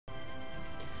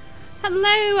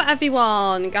Hello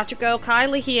everyone,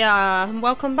 GadgetGirlKylie here, and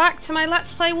welcome back to my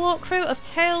Let's Play walkthrough of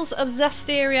Tales of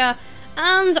Zestiria.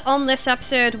 And on this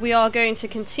episode we are going to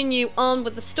continue on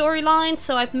with the storyline,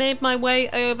 so I've made my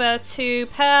way over to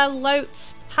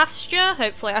Perlot's pasture,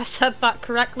 hopefully I said that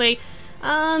correctly,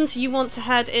 and you want to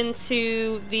head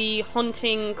into the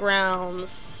hunting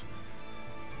grounds.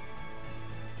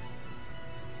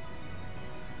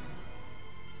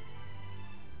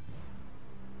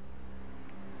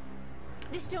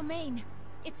 This domain,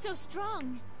 it's so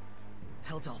strong.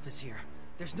 Heldalf is here.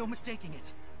 There's no mistaking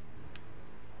it.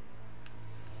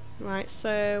 Right,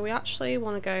 so we actually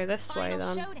want to go this way Final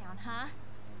then. showdown, huh?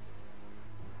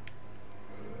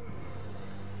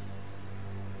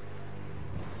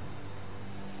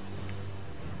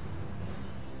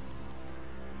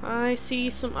 I see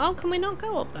some... Oh, can we not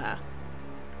go up there?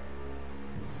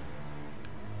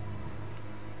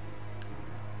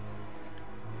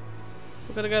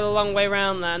 We've got to go the long way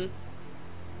round then.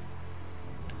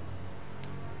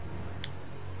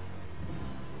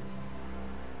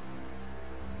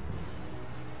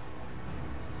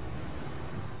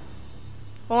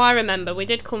 Oh, I remember. We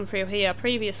did come through here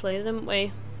previously, didn't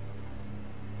we?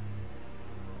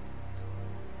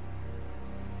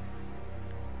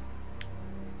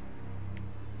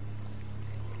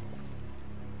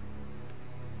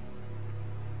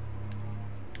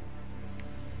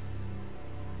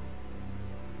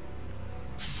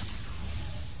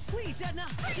 Please, Edna!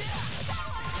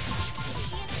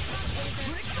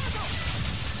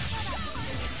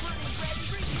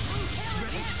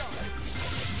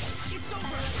 It's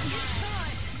over! It's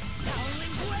time!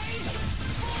 Howling blade!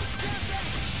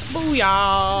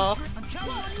 Booyah! I'm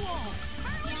counting on you all!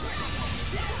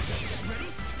 Ready?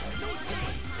 No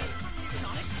escape!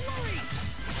 Sonic flurry!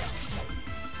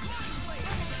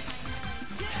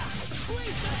 Yeah!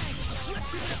 Blade bang! Let's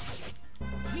give it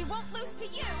up! We won't lose to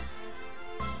you.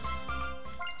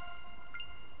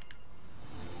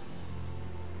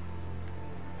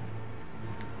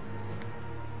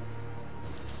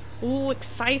 Ooh,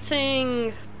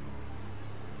 exciting!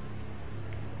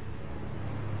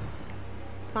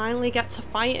 Finally get to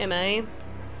fight him, eh?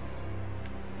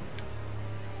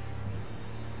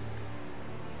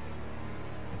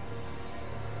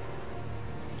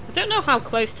 I don't know how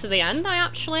close to the end I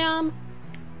actually am.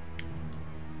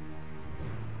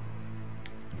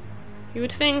 You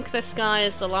would think this guy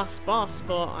is the last boss,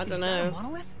 but I don't know. Is that a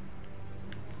monolith?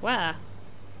 Where?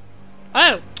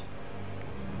 Oh!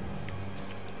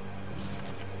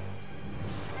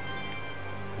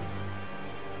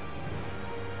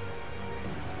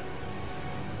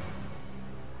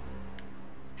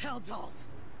 Heldalf!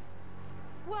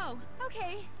 Whoa,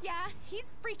 okay, yeah, he's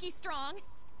freaky strong.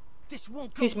 This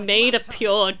won't go He's like made of last time.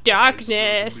 pure I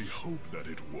darkness. certainly hope that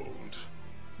it won't.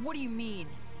 What do you mean?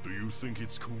 Do you think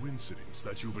it's coincidence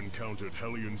that you've encountered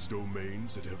Hellion's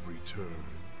domains at every turn?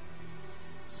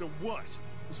 So what?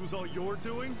 This was all your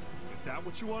doing? Is that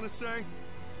what you want to say?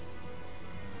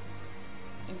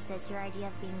 Is this your idea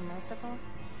of being merciful?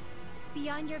 Be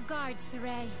on your guard,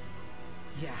 Sorey.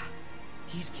 Yeah,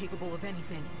 he's capable of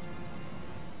anything.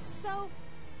 So,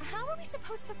 how are we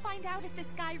supposed to find out if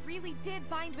this guy really did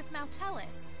bind with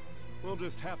Malevolence? We'll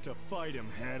just have to fight him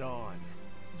head on.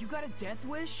 You got a death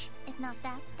wish? If not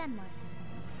that, then what?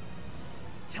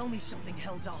 Tell me something,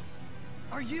 Heldalf.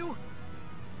 Are you?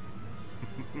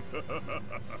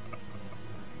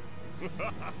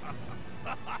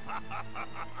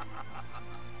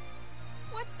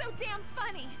 What's so damn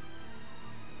funny?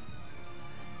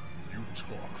 You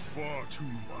talk far too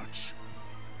much.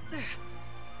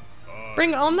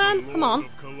 Bring it on then, come on.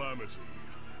 Of Calamity,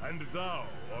 and thou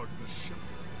art the Sheperd.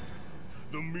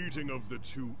 The meeting of the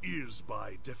two is,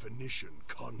 by definition,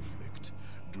 conflict.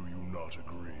 Do you not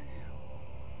agree?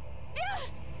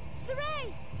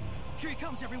 Sorey! Here he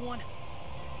comes, everyone!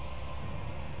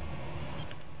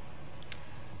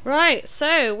 Right,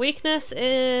 so weakness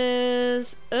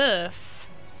is Earth.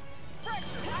 Go on,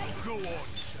 Sheperd.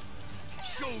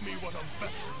 Show me what a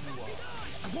vessel you are.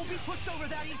 I won't be pushed over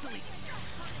that easily!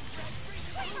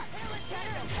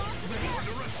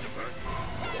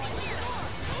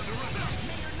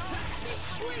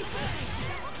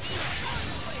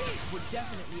 We're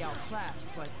definitely outclassed,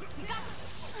 but... We got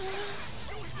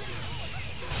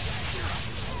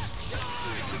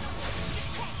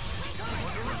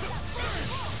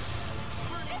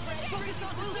Focus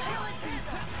on blue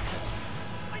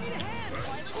I need a hand!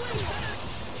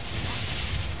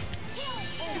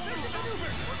 Defensive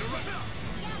maneuvers!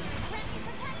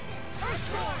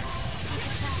 Earthborn!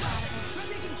 We're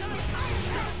making giant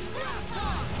iron scrap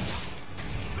toss!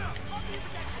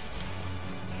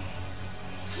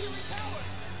 Healing power!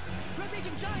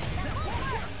 Ravaging giant! That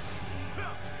won't work!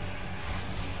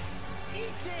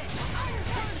 Eat this! Iron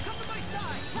Burn, come to my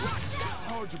side! Rock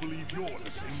solid! Hard to believe you're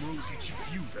the same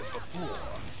rosy-cheeked youth as before.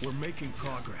 We're making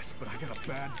progress, but I got a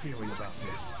bad feeling about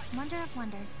this. Wonder of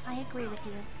wonders. I agree with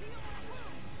you.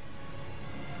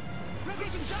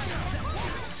 Ravaging giant! That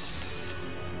won't...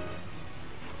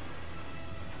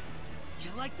 You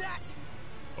like that?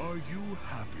 Are you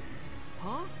happy?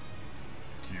 Huh?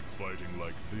 Keep fighting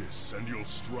like this, and you'll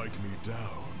strike me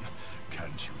down.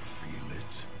 Can't you feel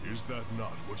it? Is that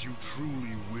not what you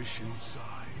truly wish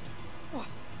inside?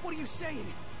 What are you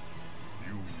saying?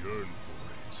 You yearn for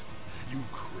it. You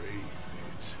crave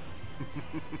it.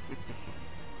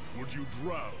 Would you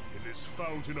drown in this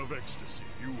fountain of ecstasy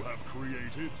you have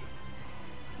created?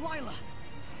 Lailah,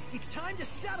 it's time to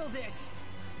settle this!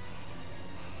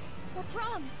 What's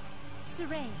wrong?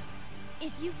 Sorey,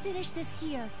 if you finish this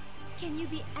here, can you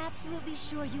be absolutely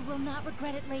sure you will not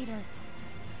regret it later?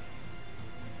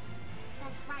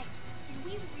 That's right. Did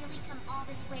we really come all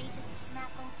this way just to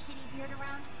smack old Kitty Beard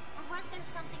around? Or was there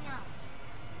something else?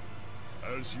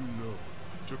 As you know,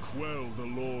 to quell the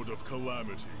Lord of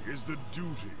Calamity is the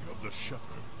duty of the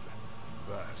Sheperd.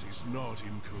 That is not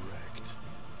incorrect.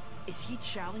 Is he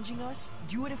challenging us?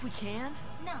 Do it if we can?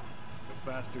 No.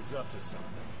 The bastard's up to something.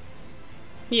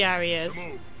 Yeah, he is.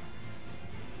 Simone,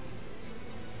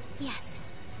 Yes.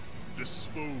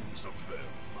 dispose of them.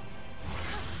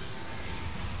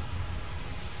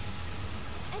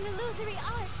 An illusory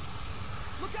art!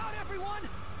 Look out, everyone!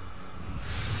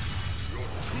 You're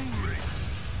too late.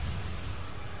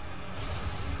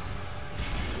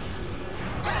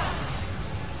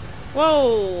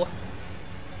 Whoa!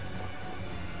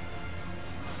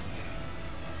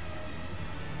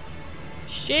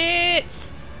 Shit!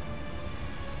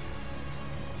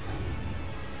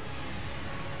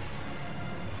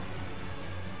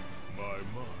 My,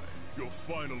 you're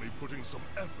finally putting some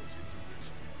effort into it.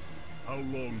 How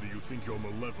long do you think your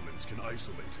malevolence can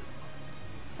isolate him?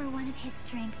 For one of his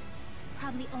strength,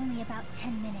 probably only about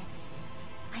 10 minutes.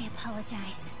 I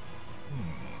apologize.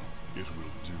 It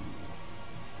will do.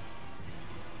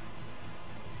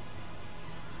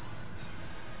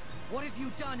 What have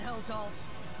you done, Heldalf?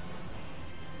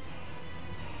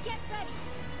 Get ready!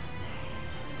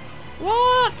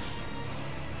 What?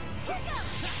 Here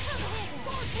goes! Come here!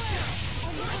 Sword flare!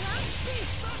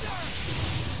 Beast thunder!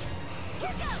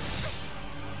 Here goes!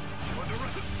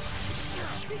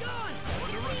 Be gone!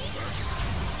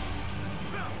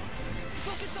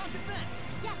 Focus on defense!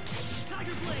 Yes!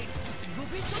 Tiger blade! Evil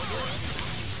beat the force!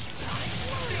 Sonic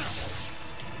flurry!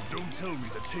 Don't tell me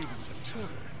the tables have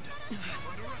turned.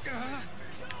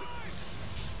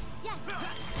 Yes!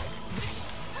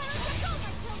 Go,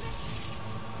 my children!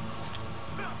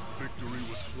 Victory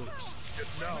was close, yet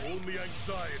now only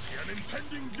anxiety and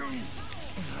impending doom.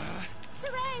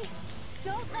 Sorey!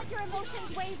 Don't let your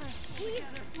emotions waver. He's...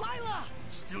 Lailah!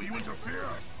 Still you interfere?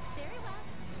 Very well.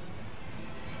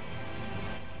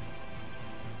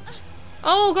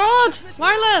 Oh god!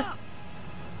 Lailah!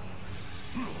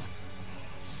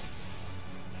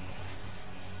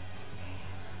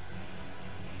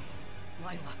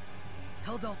 Lailah,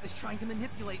 Heldalf is trying to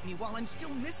manipulate me while I'm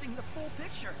still missing the full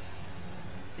picture.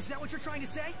 Is that what you're trying to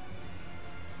say?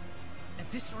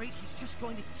 At this rate, he's just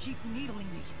going to keep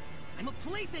needling me. I'm a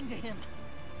plaything to him.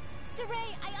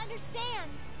 Sorey, I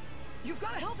understand. You've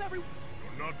got to help everyone.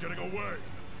 You're not getting away.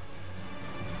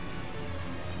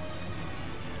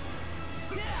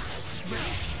 Yeah!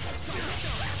 Ready? Try this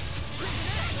out.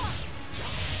 Crimson Edge!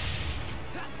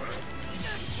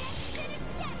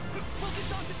 Focus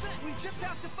on defense. We just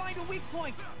have to find a weak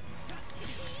point.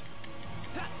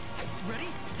 Ready?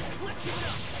 Let's give it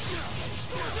up.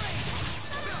 Sword Raid!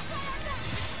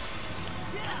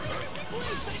 Yeah!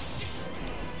 Blade Bang!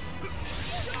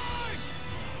 Charge!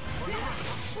 Yeah!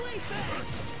 Blade Bang!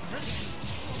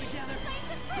 All together.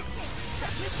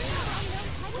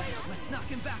 Let's knock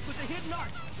him back with a hidden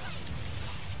art.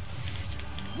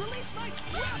 Release my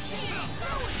sprout team!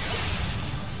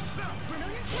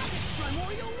 Vermilion Crescent,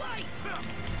 Primordial Light!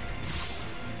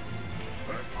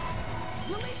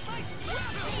 Release my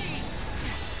sprout team!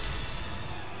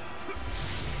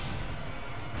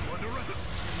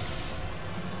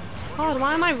 God,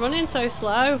 why am I running so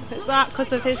slow? Is that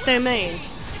because of his domain?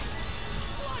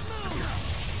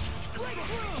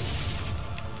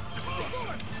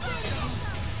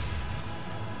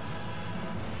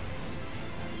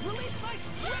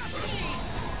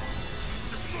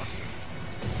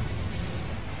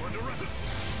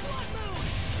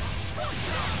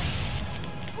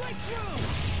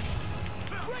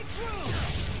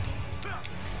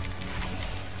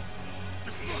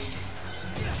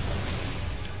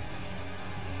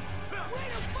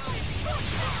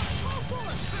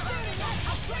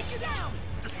 you down!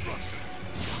 Destruction!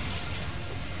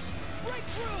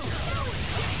 Breakthrough! No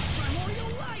escape!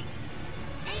 Primordial light!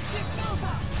 Ancient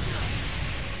Nova!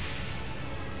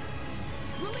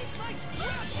 Release my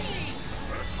supremacy!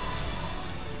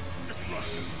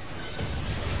 Destruction!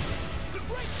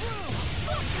 Breakthrough!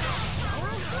 Tower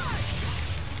of Blood!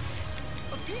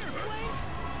 Appear, flames!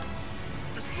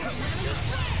 Destruction! Calamity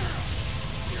flare!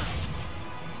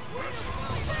 Wait a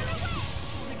fire!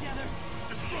 All together!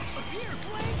 Destruction! Appear,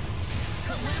 flames!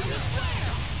 Calamity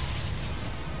flare!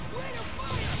 Wait a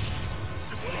fire!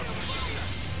 Destruction!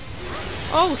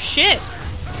 Oh shit!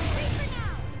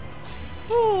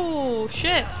 Oh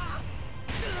shit!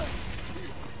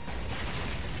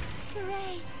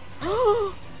 Sorey.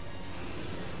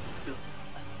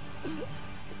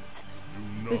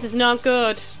 This is not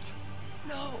good.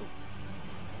 No!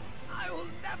 I will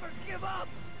never give up!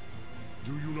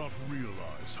 Do you not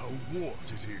realize how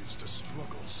warped it is to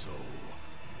struggle so?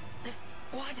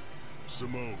 What?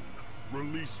 Simone,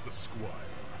 release the squire.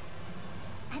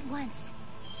 At once.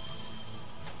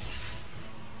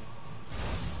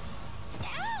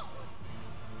 Ow!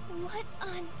 What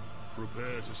on...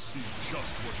 Prepare to see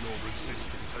just what your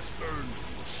resistance has earned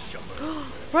you,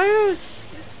 Sheperd. Rose!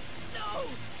 No!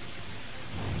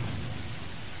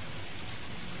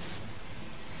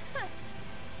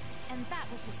 And that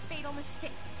was his fatal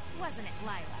mistake, wasn't it,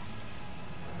 Lailah?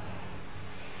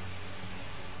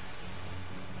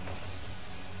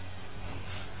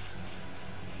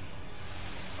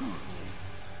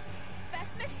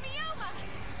 Beth Miss Mioma!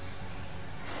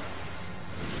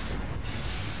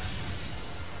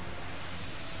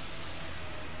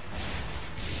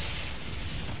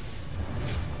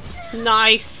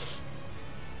 Nice!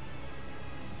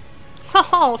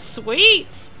 Oh, sweet!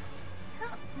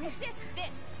 Resist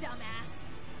this, dumbass!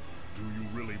 Do you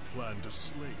really plan to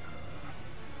slay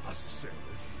her? A seraph?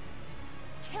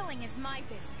 Killing is my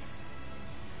business.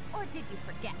 Or did you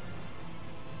forget?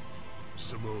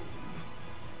 Simone.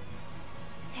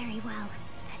 Very well,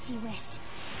 as you wish.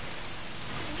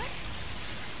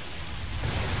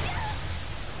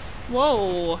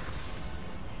 Whoa!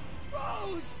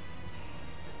 Rose!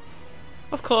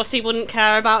 Of course he wouldn't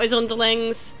care about his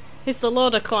underlings. He's the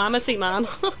Lord of Calamity, man.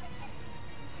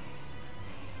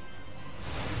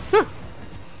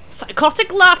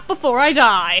 Psychotic laugh before I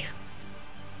die.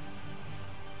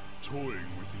 Toying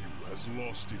with you has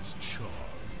lost its charm.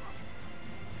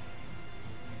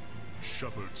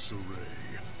 Sheperd Sorey,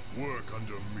 work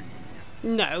under me.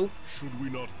 No. Should we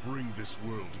not bring this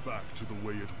world back to the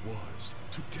way it was,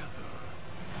 together?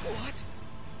 What?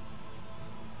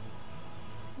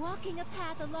 Walking a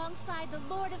path alongside the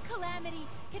Lord of Calamity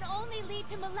can only lead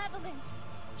to malevolence.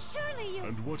 Surely you...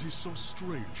 And what is so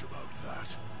strange about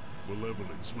that?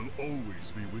 Malevolence will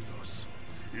always be with us.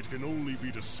 It can only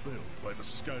be dispelled by the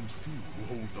scant few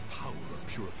who hold the power of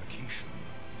purification.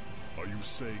 Are you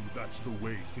saying that's the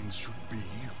way things should be?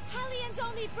 Hellions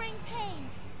only bring pain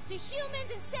to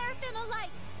humans and seraphim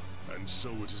alike. And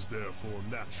so it is therefore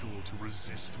natural to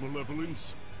resist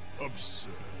malevolence?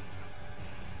 Absurd.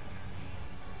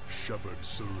 Sheperd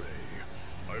Sorey,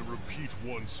 I repeat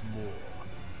once more,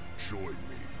 join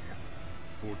me.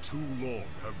 For too long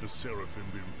have the Seraphim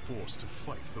been forced to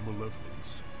fight the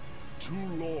Malevolence. Too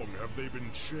long have they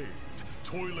been chained,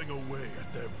 toiling away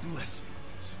at their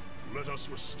blessings. Let us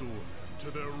restore them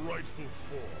to their rightful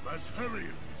form as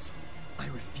Hellions. I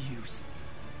refuse.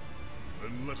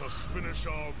 Then let us finish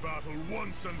our battle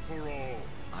once and for all.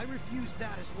 I refuse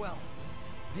that as well.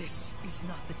 This is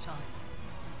not the time.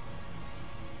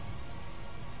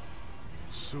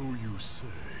 So you say.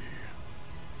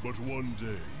 But one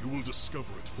day you will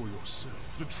discover it for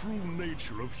yourself, the true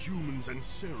nature of humans and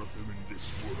seraphim in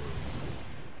this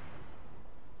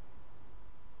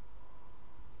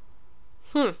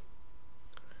world.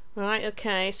 Right,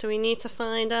 okay, so we need to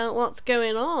find out what's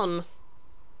going on.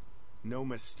 No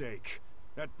mistake.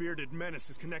 That bearded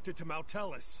menace is connected to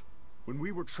Malevolence. When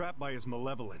we were trapped by his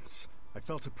malevolence, I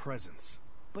felt a presence.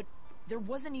 But there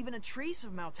wasn't even a trace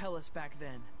of Malevolence back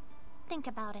then. Think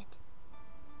about it.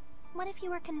 What if you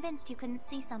were convinced you couldn't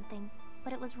see something,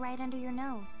 but it was right under your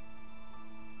nose?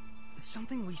 It's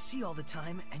something we see all the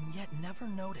time and yet never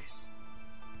notice.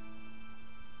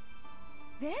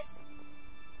 This?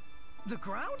 The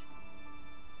ground?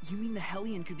 You mean the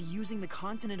Hellion could be using the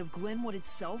continent of Glenwood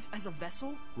itself as a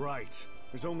vessel? Right.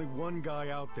 There's only one guy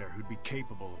out there who'd be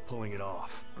capable of pulling it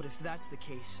off. But if that's the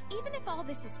case... Even if all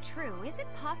this is true, is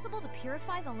it possible to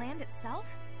purify the land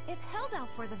itself? If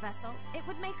Heldalf were the vessel, it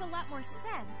would make a lot more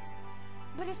sense.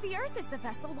 But if the Earth is the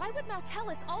vessel, why would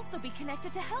Malevolence also be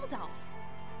connected to Heldalf?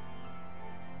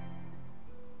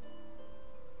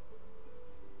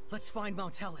 Let's find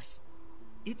Malevolence.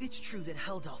 If it's true that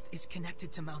Heldalf is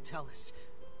connected to Malevolence,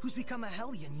 who's become a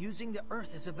Hellion using the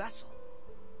Earth as a vessel,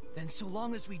 then so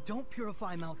long as we don't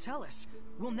purify Malevolence,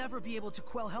 we'll never be able to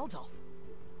quell Heldalf.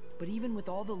 But even with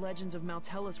all the legends of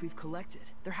Malevolence we've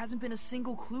collected, there hasn't been a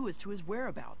single clue as to his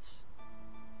whereabouts.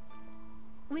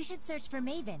 We should search for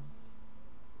Maven.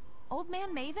 Old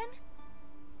Man Maven?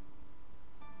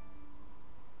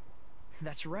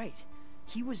 That's right.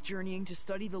 He was journeying to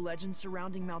study the legends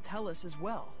surrounding Malevolence as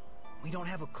well. We don't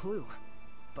have a clue,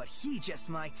 but he just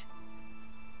might.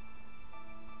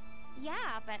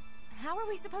 Yeah, but how are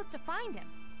we supposed to find him?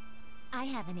 I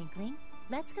have an inkling.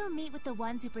 Let's go meet with the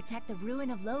ones who protect the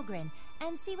ruin of Logren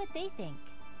and see what they think.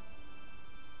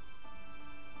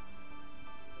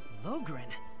 Logren?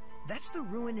 That's the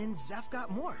ruin in Zefgot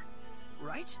Moor,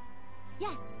 right?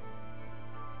 Yes.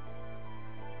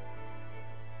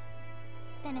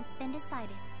 Then it's been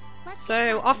decided. Let's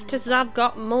So off to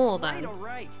Zavgot Moor then. All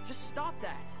right. Just stop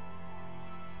that.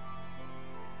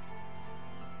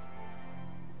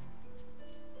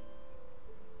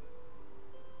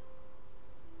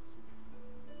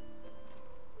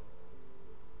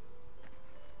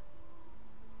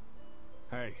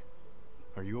 Hey,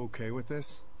 are you okay with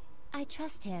this? I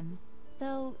trust him,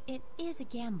 though it is a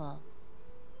gamble.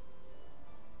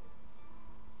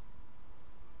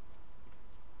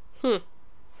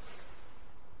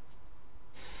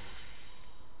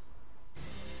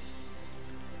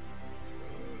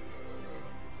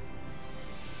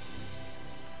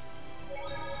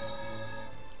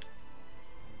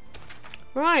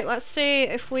 Right, let's see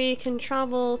if we can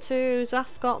travel to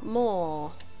Zavgot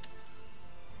Moor.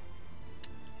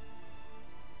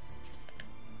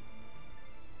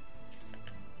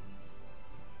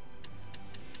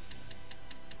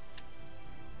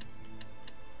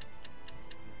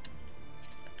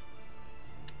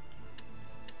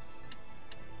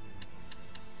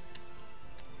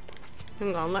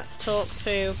 Hang on, let's talk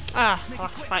to... I'll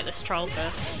have to fight this troll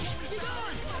first.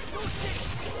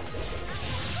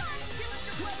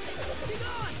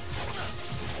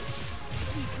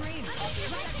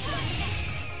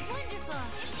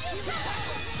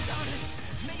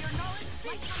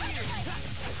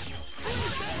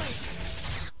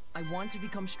 I want to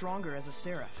become stronger as a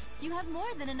Seraph. You have more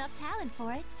than enough talent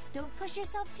for it. Don't push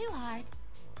yourself too hard.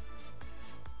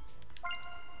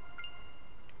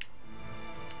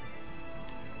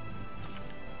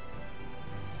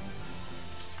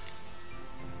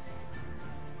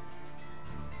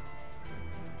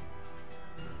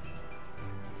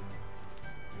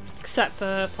 Except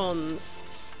for puns.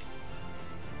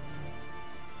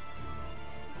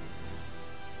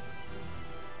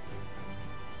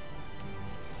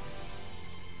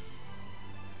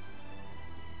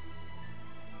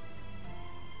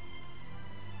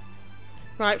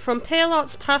 Right, from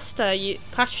Palot's pasture,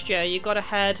 you gotta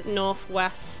head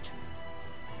northwest,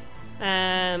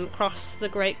 cross the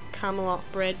Great Camelot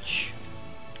Bridge.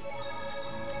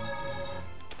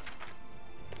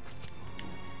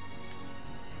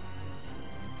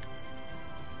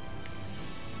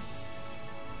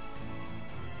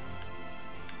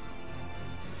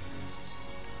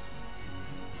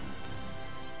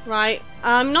 Right,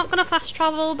 I'm not gonna fast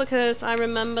travel because I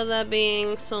remember there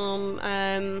being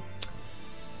some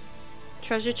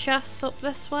treasure chests up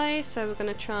this way, so we're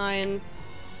gonna try and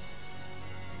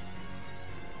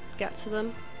get to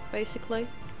them, basically.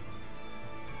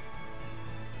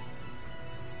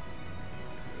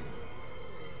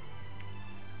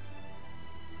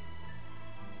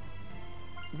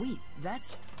 Wait,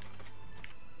 that's...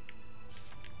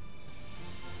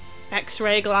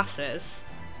 X-ray glasses.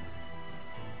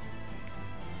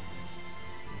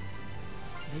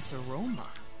 This aroma.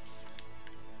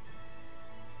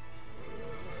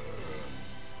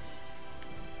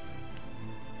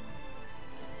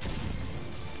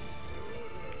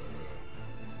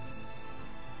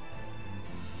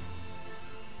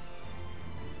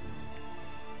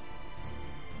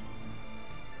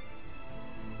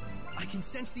 I can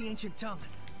sense the ancient tongue.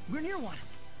 We're near one.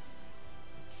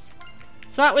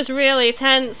 So that was really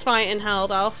tense fighting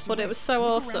Heldalf, but it was so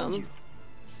awesome.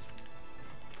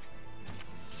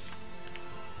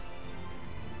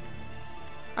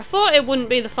 I thought it wouldn't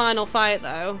be the final fight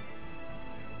though.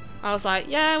 I was like,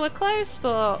 yeah, we're close,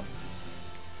 but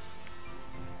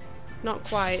not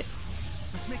quite.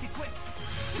 Let's make it quick.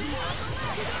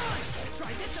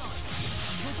 Try this on.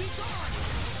 We'll be gone.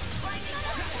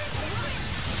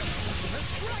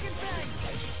 Dragon Bang.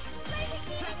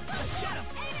 Let's get him.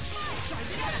 Try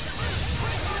this on.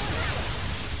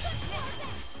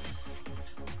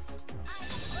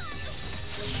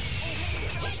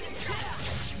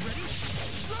 Ready?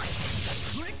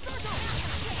 Strike.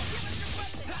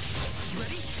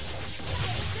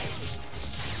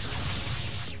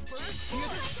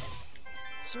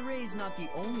 Sway's not the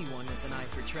only one with an eye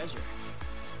for treasure.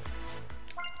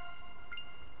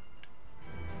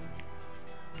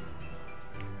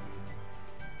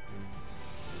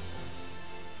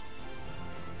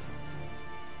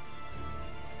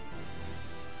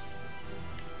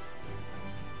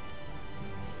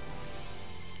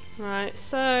 Right,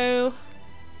 so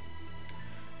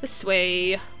this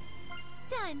way.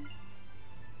 Done.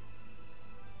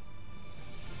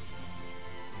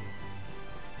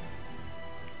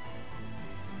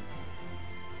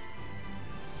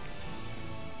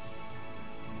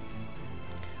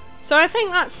 So I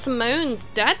think that Simone's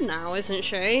dead now, isn't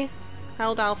she?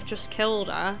 Heldalf just killed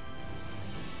her.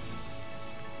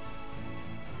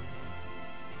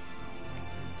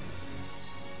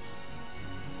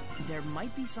 There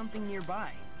might be something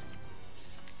nearby.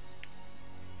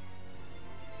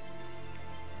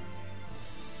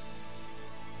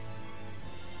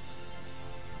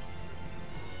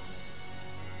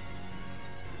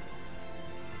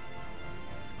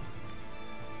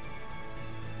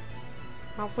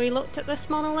 Have we looked at this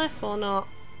monolith or not?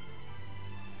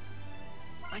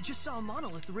 I just saw a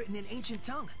monolith written in ancient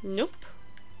tongue. Nope.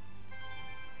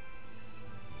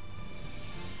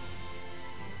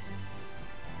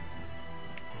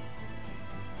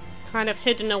 Kind of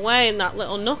hidden away in that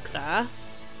little nook there.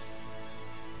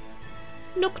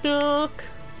 Nook nook.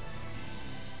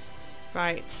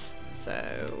 Right,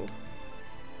 so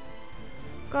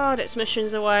God, it's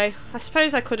missions away. I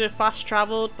suppose I could have fast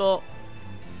travelled, but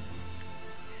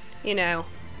you know,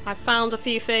 I found a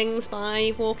few things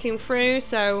by walking through,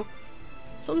 so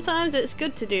sometimes it's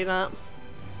good to do that.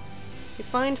 You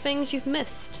find things you've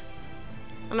missed.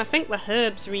 And I think the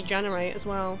herbs regenerate as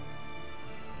well.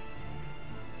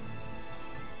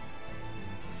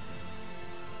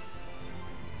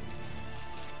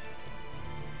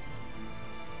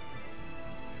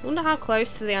 I wonder how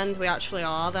close to the end we actually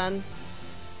are then.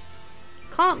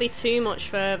 Can't be too much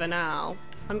further now.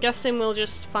 I'm guessing we'll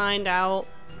just find out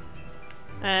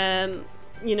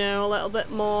you know, a little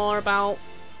bit more about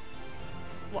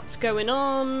what's going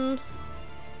on.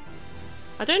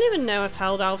 I don't even know if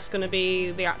Heldalf's going to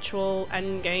be the actual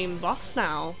endgame boss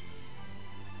now.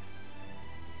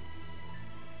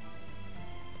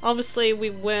 Obviously we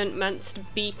weren't meant to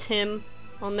beat him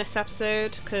on this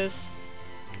episode because,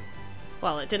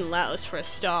 well, it didn't let us for a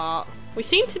start. We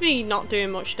seem to be not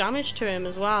doing much damage to him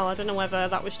as well. I don't know whether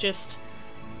that was just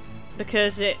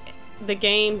because the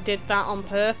game did that on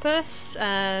purpose,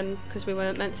 because we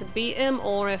weren't meant to beat him,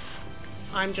 or if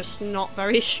I'm just not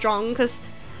very strong, because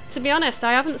to be honest,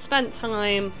 I haven't spent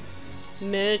time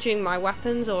merging my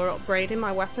weapons or upgrading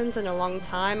my weapons in a long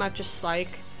time. I've just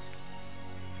like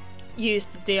used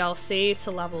the DLC to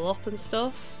level up and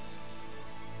stuff,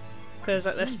 because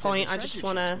at this point I just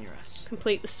want to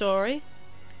complete the story.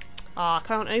 Oh, I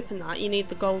can't open that. You need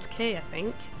the gold key, I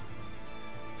think.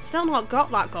 Still not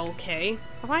got that gold key.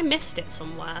 Have I missed it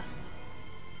somewhere?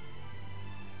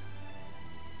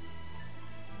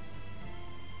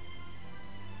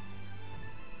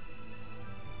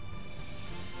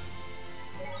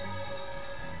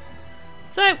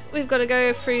 So, we've got to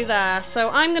go through there. So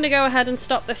I'm going to go ahead and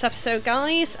stop this episode,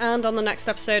 guys, and on the next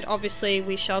episode, obviously,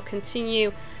 we shall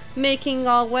continue making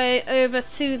our way over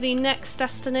to the next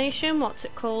destination. What's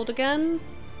it called again?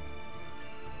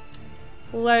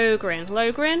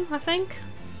 Logrin, I think.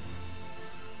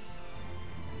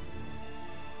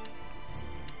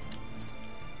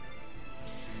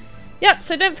 Yep,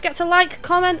 so don't forget to like,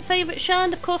 comment, favourite, share,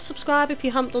 and of course subscribe if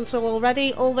you haven't done so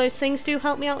already. All those things do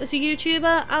help me out as a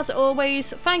YouTuber. As always,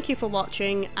 thank you for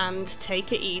watching, and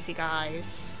take it easy,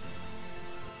 guys.